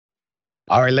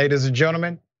All right, ladies and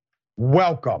gentlemen,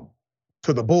 welcome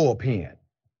to the Bullpen.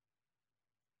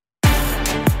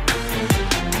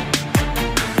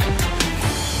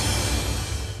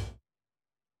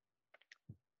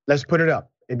 Let's put it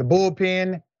up. In the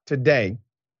Bullpen today,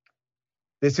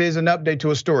 this is an update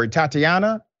to a story.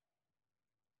 Tatiana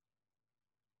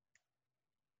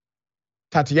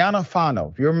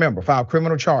Alfano, if you remember, filed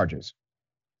criminal charges.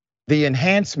 The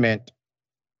enhancements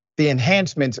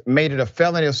made it a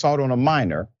felony assault on a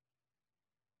minor.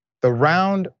 The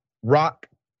Round Rock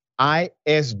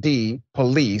ISD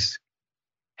police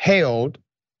held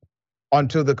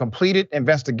onto the completed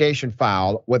investigation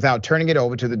file without turning it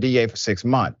over to the DA for 6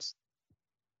 months.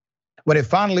 When it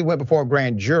finally went before a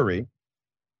grand jury,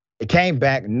 it came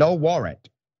back no warrant.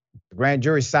 The grand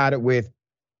jury sided with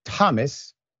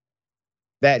Thomas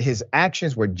that his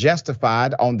actions were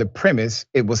justified on the premise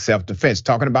it was self-defense,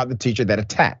 talking about the teacher that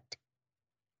attacked.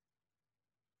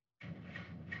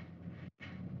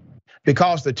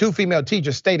 Because the two female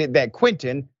teachers stated that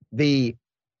Quintin, the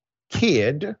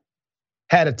kid,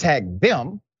 had attacked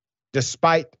them,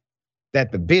 despite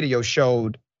that the video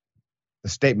showed the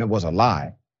statement was a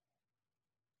lie.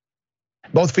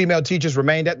 Both female teachers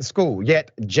remained at the school, yet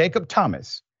Jacob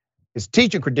Thomas, his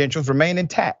teaching credentials remain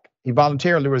intact. He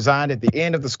voluntarily resigned at the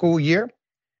end of the school year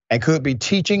and could be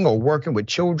teaching or working with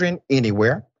children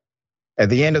anywhere. At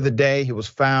the end of the day, he was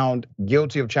found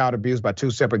guilty of child abuse by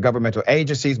 2 separate governmental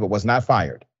agencies, but was not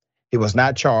fired. He was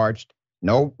not charged.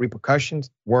 No repercussions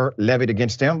were levied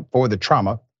against him for the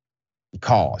trauma he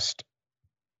caused.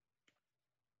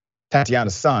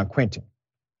 Tatiana's son, Quintin.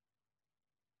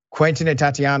 Quintin and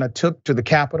Tatiana took to the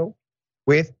Capitol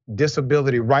with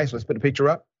disability rights. Let's put the picture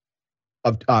up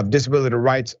of disability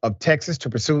rights of Texas to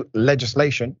pursue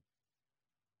legislation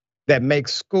that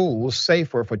makes schools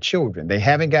safer for children. They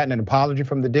haven't gotten an apology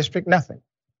from the district, nothing.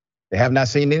 They have not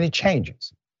seen any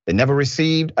changes. They never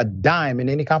received a dime in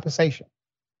any compensation.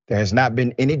 There has not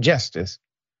been any justice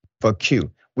for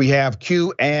Q. We have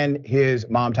Q and his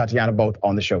mom, Tatiana, both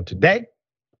on the show today.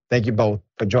 Thank you both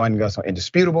for joining us on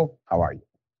Indisputable. How are you?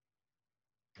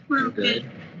 We're good.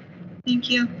 Thank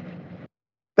you.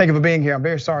 Thank you for being here. I'm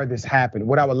very sorry this happened.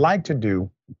 What I would like to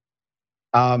do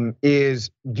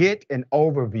is get an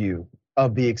overview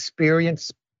of the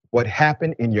experience, what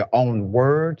happened in your own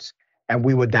words, and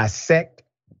we will dissect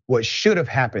what should have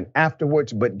happened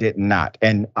afterwards but did not.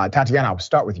 And Tatiana, I'll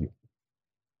start with you.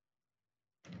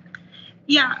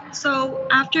 Yeah, so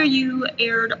after you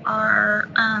aired our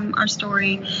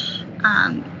story,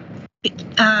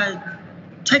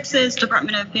 Texas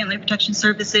Department of Family Protection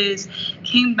Services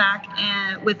came back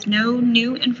with no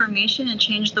new information and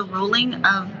changed the ruling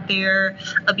of their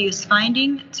abuse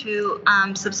finding to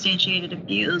substantiated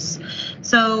abuse.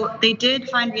 So they did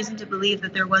find reason to believe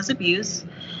that there was abuse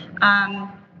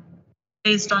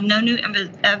based on no new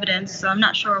evidence. So I'm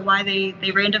not sure why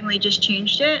they randomly just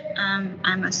changed it.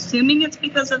 I'm assuming it's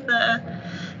because of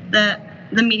the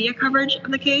media coverage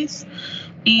of the case.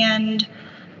 And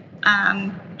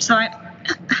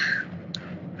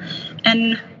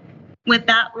and with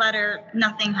that letter,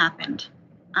 nothing happened.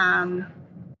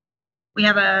 We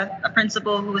have a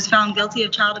principal who was found guilty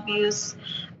of child abuse.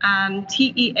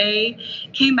 TEA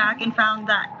came back and found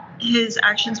that his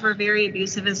actions were very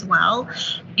abusive as well.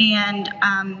 And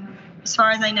as far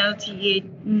as I know, TEA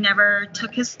never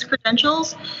took his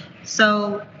credentials.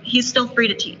 So he's still free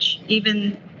to teach,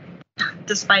 even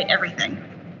despite everything.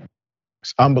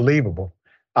 It's unbelievable.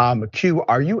 Q,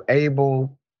 are you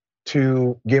able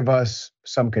to give us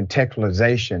some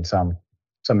contextualization,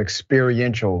 some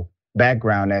experiential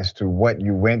background as to what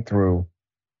you went through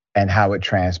and how it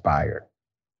transpired?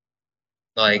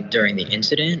 Like during the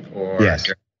incident or? Yes,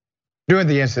 during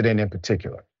the incident in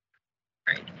particular.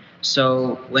 Right,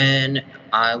 so when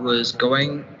I was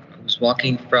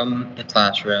walking from the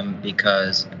classroom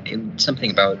because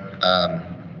something about a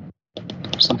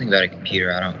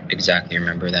computer, I don't exactly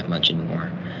remember that much anymore.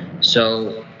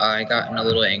 So I got a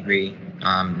little angry,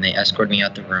 and they escorted me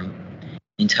out the room.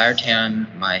 The entire time,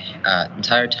 my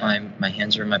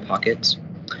hands were in my pockets.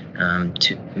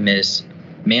 To Miss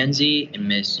Manzi and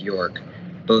Miss York,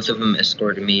 both of them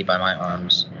escorted me by my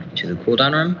arms to the cool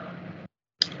down room.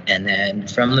 And then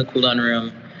from the cool down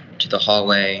room to the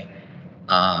hallway,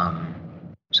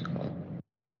 what's it called?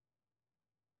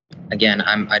 Again,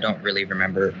 I don't really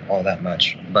remember all that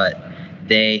much, but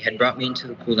they had brought me into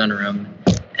the cool down room.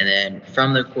 And then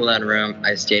from the cool down room,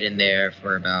 I stayed in there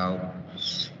for about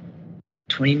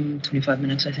 25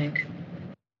 minutes, I think.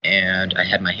 And I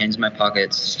had my hands in my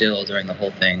pockets still during the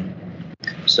whole thing.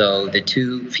 So the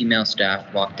 2 female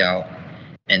staff walked out,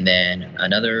 and then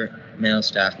another male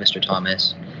staff, Mr.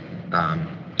 Thomas,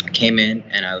 came in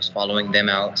and I was following them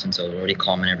out since I was already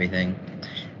calm and everything.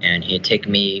 And he had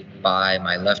taken me by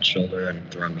my left shoulder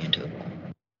and thrown me into the wall.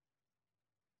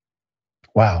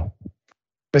 Wow.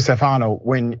 Ms. Alfano,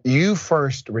 when you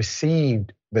first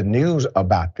received the news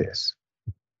about this,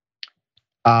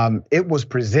 it was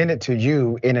presented to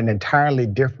you in an entirely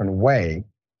different way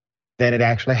than it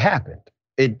actually happened.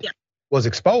 It was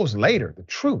exposed later, the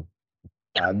truth,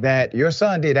 that your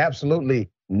son did absolutely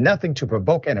nothing to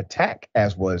provoke an attack,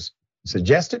 as was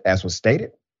suggested, as was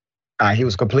stated. He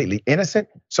was completely innocent.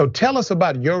 So tell us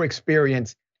about your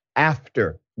experience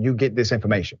after you get this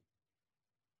information.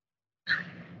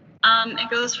 It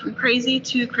goes from crazy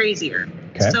to crazier.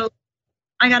 Okay. So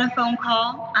I got a phone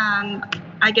call.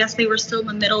 I guess they were still in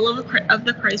the middle of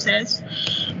the crisis,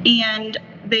 and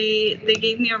they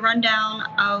gave me a rundown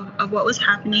of what was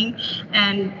happening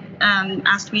and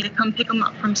asked me to come pick him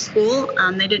up from school.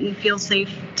 They didn't feel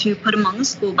safe to put him on the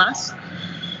school bus.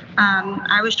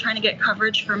 I was trying to get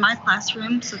coverage for my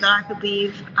classroom so that I could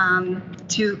leave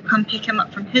to come pick him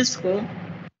up from his school.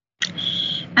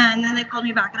 And then they called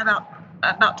me back at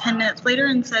about 10 minutes later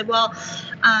and said, well,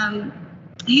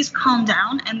 he's calmed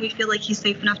down and we feel like he's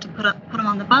safe enough to put him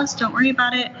on the bus. Don't worry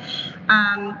about it.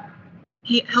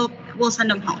 We'll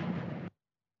send him home.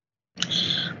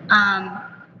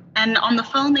 And on the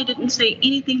phone, they didn't say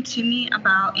anything to me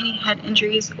about any head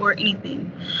injuries or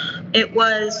anything. It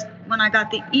was when I got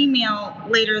the email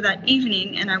later that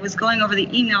evening and I was going over the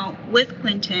email with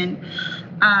Quintin,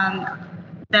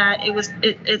 that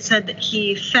it said that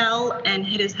he fell and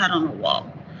hit his head on a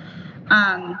wall.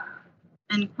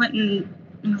 And Quintin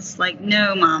was like,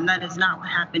 no, Mom, that is not what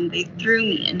happened. They threw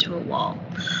me into a wall.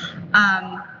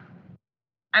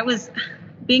 I was,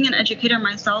 being an educator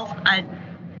myself, I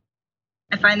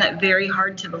find that very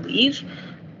hard to believe.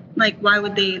 Like, why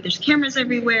would they, there's cameras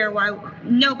everywhere.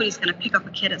 Nobody's gonna pick up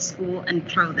a kid at school and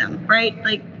throw them, right?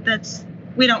 Like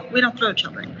we don't throw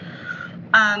children.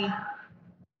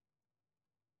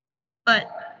 But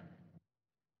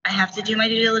I have to do my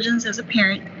due diligence as a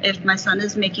parent. If my son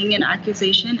is making an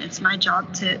accusation, it's my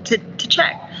job to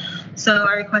check. So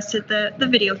I requested the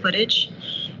video footage,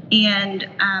 and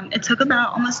it took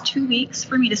about almost 2 weeks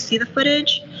for me to see the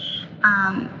footage.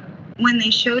 When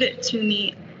they showed it to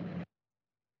me,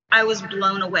 I was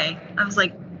blown away. I was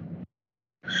like,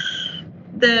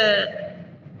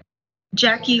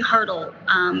 Jackie Hartle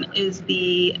is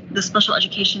the special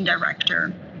education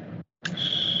director.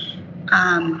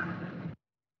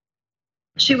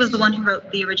 She was the one who wrote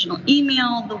the original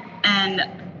email and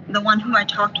the one who I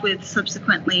talked with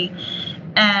subsequently.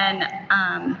 And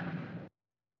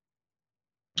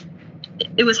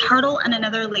it was Hartle and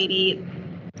another lady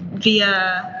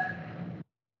via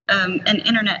an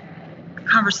internet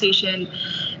conversation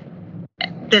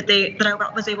that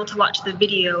I was able to watch the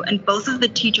video, and both of the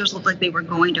teachers looked like they were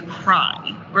going to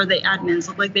cry, or the admins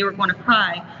looked like they were going to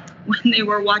cry when they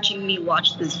were watching me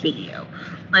watch this video.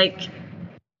 Like,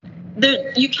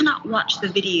 you cannot watch the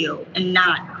video and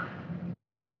not,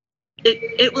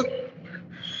 it will,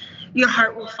 your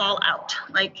heart will fall out.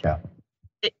 Like,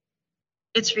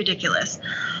 it's ridiculous.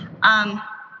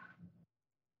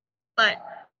 But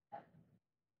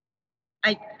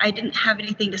I didn't have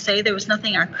anything to say. There was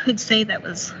nothing I could say there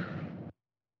was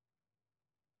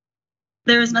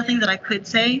nothing that I could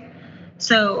say.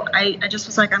 So I just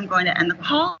was like, I'm going to end the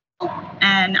call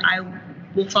and I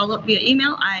will follow up via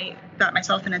email. I got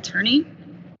myself an attorney,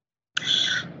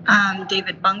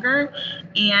 David Bunger,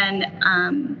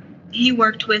 and he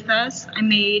worked with us. We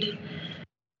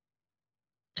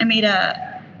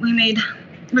made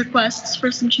requests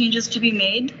for some changes to be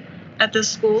made at the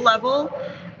school level,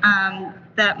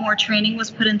 that more training was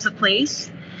put into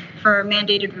place for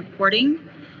mandated reporting,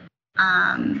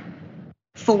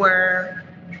 for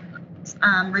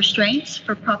restraints,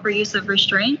 for proper use of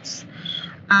restraints,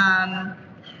 and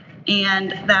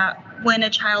that when a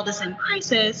child is in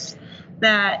crisis,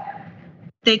 that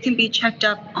they can be checked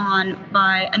up on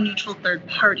by a neutral third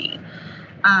party.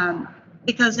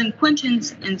 Because in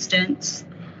Quintin's instance,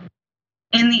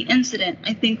 in the incident,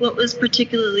 I think what was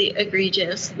particularly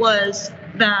egregious was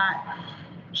that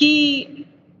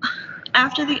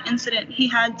after the incident, he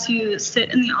had to sit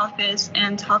in the office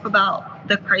and talk about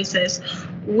the crisis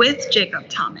with Jacob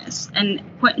Thomas. And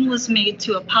Quintin was made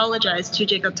to apologize to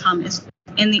Jacob Thomas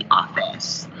in the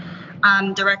office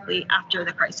directly after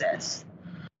the crisis.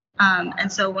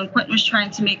 And so when Quintin was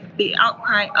trying to make the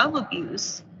outcry of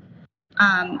abuse,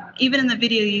 even in the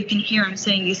video, you can hear him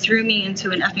saying, "You threw me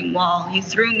into an effing wall. You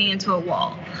threw me into a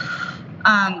wall."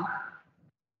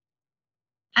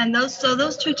 And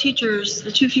those two teachers,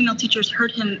 the two female teachers,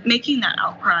 heard him making that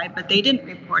outcry, but they didn't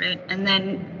report it. And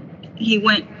then he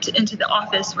went into the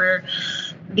office where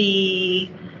the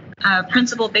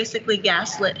principal basically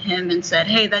gaslit him and said,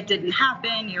 "Hey, that didn't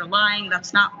happen. You're lying.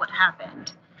 That's not what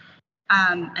happened,"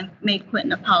 and made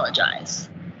Quintin apologize.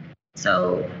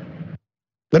 So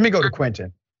let me go to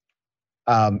Quintin,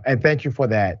 and thank you for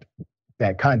that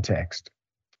context.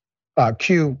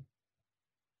 Q,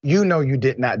 you know you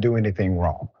did not do anything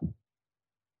wrong,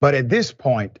 but at this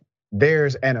point,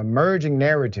 there's an emerging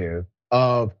narrative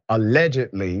of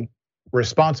allegedly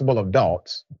responsible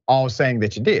adults all saying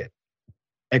that you did,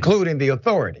 including the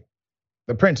authority,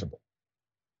 the principal.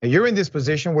 And you're in this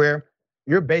position where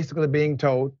you're basically being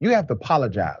told you have to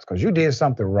apologize because you did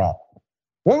something wrong.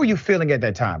 What were you feeling at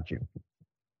that time, Q?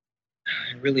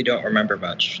 I really don't remember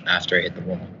much after I hit the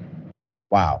wall.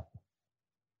 Wow.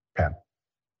 Okay.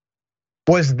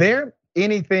 Was there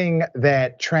anything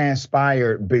that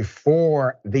transpired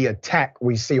before the attack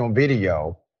we see on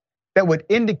video that would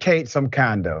indicate some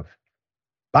kind of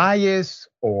bias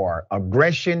or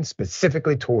aggression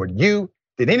specifically toward you?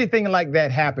 Did anything like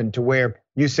that happen to where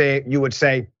you would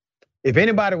say, if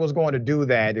anybody was going to do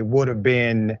that, it would have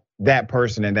been that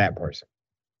person and that person?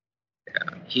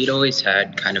 Yeah, he'd always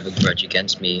had kind of a grudge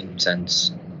against me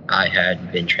since I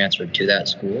had been transferred to that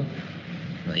school.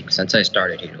 Like since I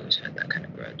started, he'd always had that kind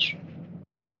of grudge.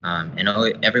 And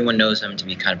everyone knows him to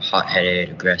be kind of hot-headed,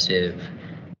 aggressive.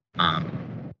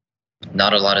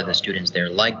 Not a lot of the students there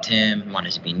liked him,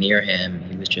 wanted to be near him.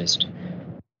 He was just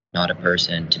not a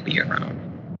person to be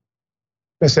around.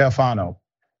 Ms. Alfano,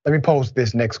 let me pose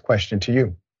this next question to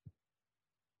you.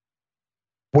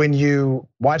 When you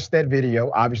watch that video,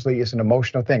 obviously it's an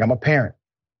emotional thing. I'm a parent.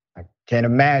 I can't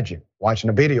imagine watching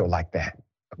a video like that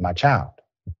of my child.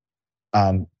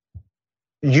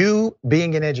 You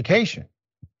being in education,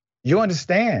 you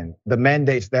understand the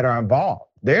mandates that are involved.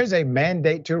 There's a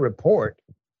mandate to report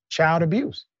child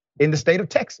abuse in the state of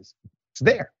Texas. It's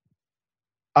there.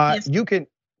 Yes. You can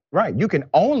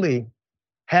only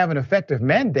have an effective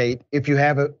mandate if you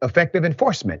have an effective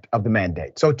enforcement of the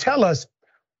mandate. So tell us,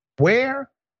 where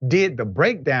did the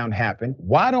breakdown happen?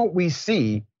 Why don't we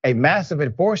see a massive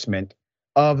enforcement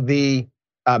of the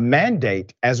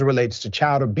mandate as it relates to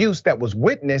child abuse that was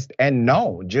witnessed and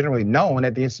generally known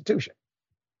at the institution?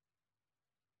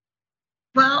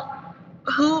 Well,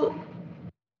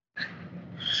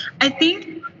 I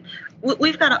think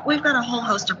we've got a whole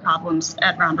host of problems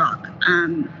at Round Rock.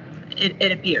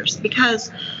 It appears,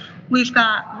 because we've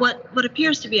got what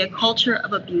appears to be a culture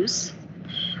of abuse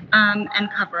and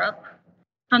cover up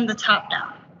from the top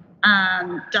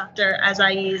down, Dr.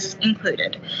 Azai's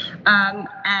included,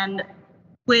 and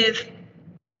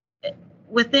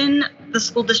within the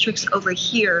school districts over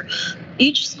here,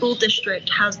 each school district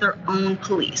has their own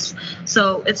police.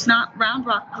 So it's not Round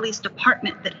Rock Police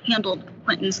Department that handled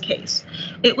Quintin's case.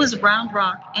 It was Round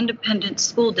Rock Independent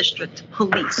School District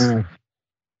Police.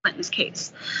 Quintin's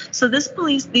case. So these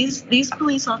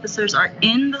police officers are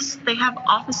they have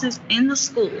offices in the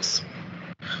schools.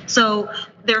 So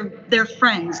they're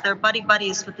friends, they're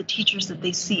buddies with the teachers that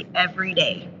they see every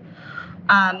day,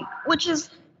 which is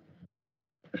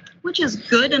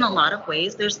good in a lot of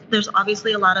ways. There's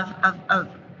obviously a lot of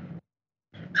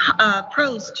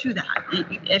pros to that.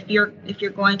 If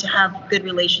you're going to have good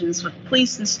relations with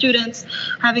police and students,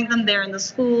 having them there in the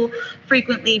school,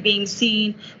 frequently being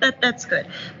seen, that's good.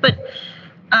 But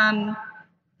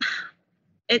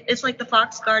it's like the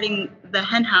fox guarding the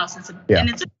hen house. And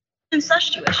it's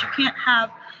incestuous. You can't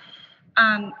have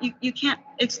you can't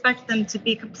expect them to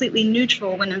be completely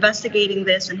neutral when investigating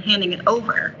this and handing it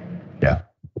over.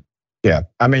 Yeah.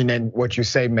 I mean, and what you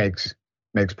say makes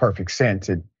perfect sense.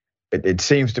 It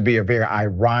seems to be a very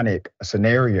ironic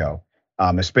scenario,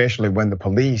 especially when the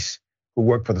police who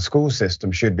work for the school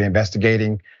system should be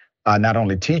investigating not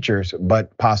only teachers,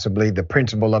 but possibly the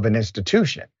principal of an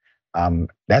institution.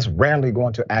 That's rarely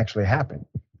going to actually happen.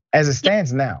 As it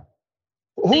stands now,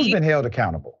 who's been held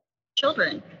accountable?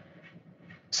 Children.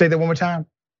 Say that one more time.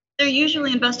 They're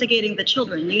usually investigating the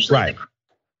children, usually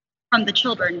from the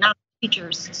children, not the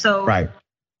teachers. So right.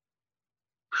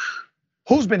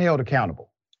 Who's been held accountable?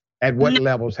 At what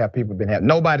levels have people been held?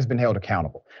 Nobody's been held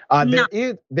accountable.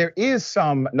 There is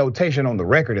some notation on the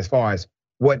record as far as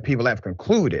what people have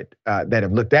concluded that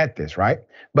have looked at this, right?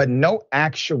 But no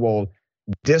actual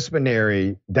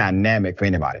disciplinary dynamic for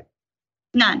anybody.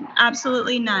 None,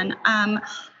 absolutely none.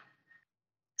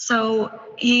 So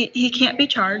he can't be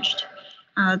charged,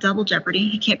 double jeopardy.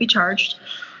 He can't be charged,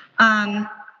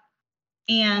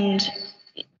 and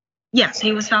yes,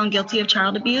 he was found guilty of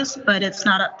child abuse, but it's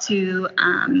not up to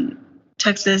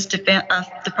Texas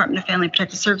Department of Family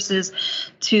Protective Services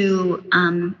to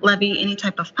levy any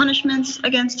type of punishments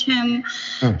against him.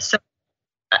 So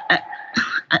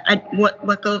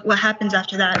what happens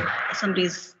after that?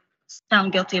 Somebody's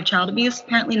found guilty of child abuse?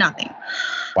 Apparently nothing.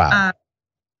 Wow.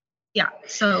 Yeah,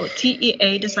 so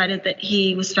TEA decided that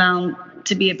he was found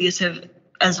to be abusive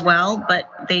as well, but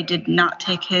they did not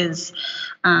take his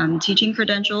teaching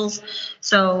credentials.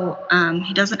 So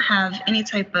he doesn't have any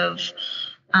type of,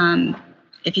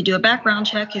 if you do a background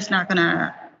check, he's not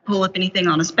gonna pull up anything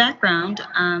on his background,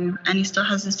 and he still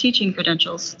has his teaching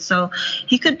credentials. So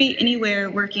he could be anywhere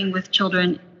working with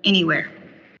children anywhere.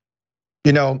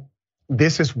 You know,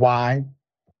 this is why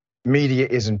media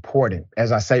is important.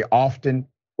 As I say often,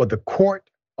 what the court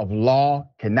of law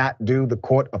cannot do, the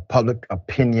court of public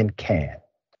opinion can.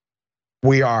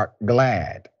 We are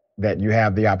glad that you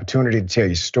have the opportunity to tell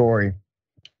your story.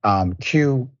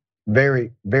 Q,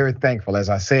 very, very thankful. As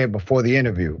I said before the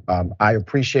interview, I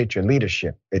appreciate your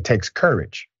leadership. It takes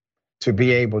courage to be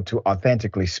able to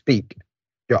authentically speak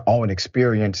your own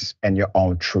experience and your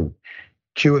own truth.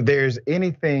 Q, if there's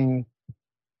anything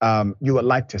you would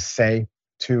like to say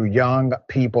to young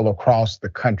people across the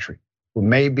country who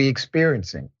may be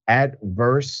experiencing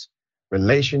adverse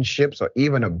relationships or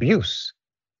even abuse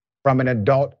from an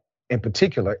adult in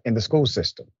particular in the school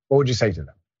system, what would you say to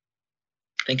them?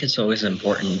 I think it's always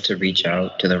important to reach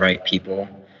out to the right people,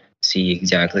 see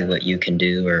exactly what you can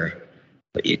do or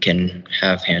what you can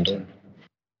have handled.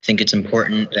 I think it's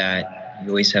important that you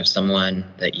always have someone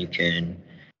that you can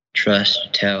trust,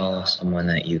 tell, someone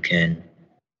that you can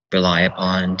rely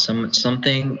upon.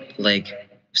 Something like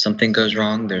if something goes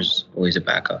wrong, there's always a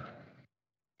backup.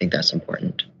 I think that's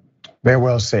important. Very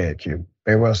well said, Q.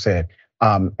 Very well said.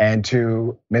 And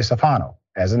to Ms. Alfano,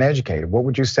 as an educator, what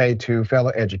would you say to fellow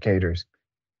educators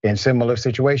in similar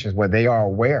situations where they are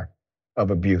aware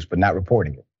of abuse but not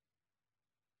reporting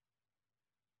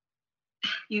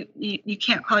it? You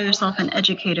can't call yourself an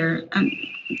educator.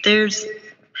 There's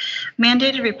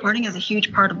mandated reporting is a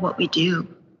huge part of what we do.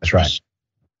 That's right.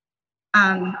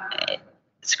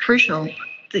 It's crucial.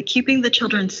 Keeping the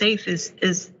children safe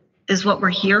is what we're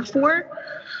here for.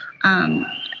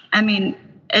 I mean,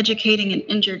 educating an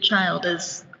injured child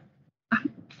is,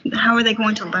 how are they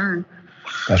going to learn?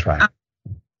 That's right.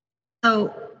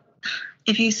 So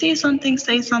if you see something,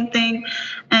 say something.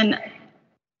 And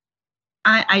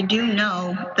I do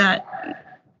know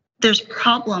that there's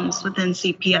problems within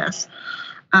CPS.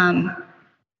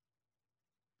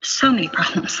 So many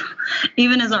problems,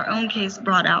 even as our own case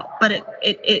brought out, but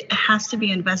it has to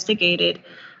be investigated.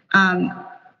 And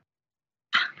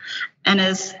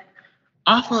as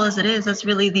awful as it is, that's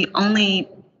really the only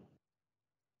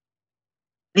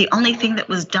thing that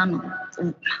was done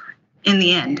in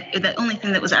the end. The only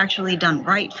thing that was actually done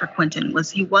right for Quintin was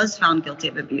he was found guilty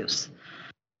of abuse.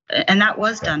 And that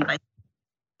was done by,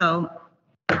 so,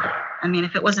 I mean,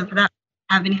 if it wasn't for that,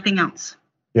 I don't have anything else.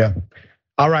 Yeah.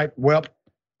 All right, well,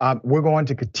 we're going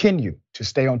to continue to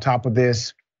stay on top of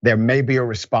this. There may be a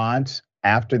response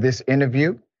after this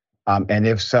interview. And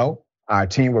if so, our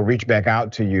team will reach back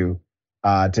out to you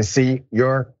to see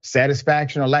your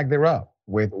satisfaction or lack thereof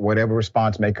with whatever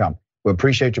response may come. We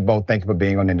appreciate you both. Thank you for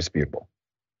being on Indisputable.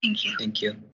 Thank you. Thank you.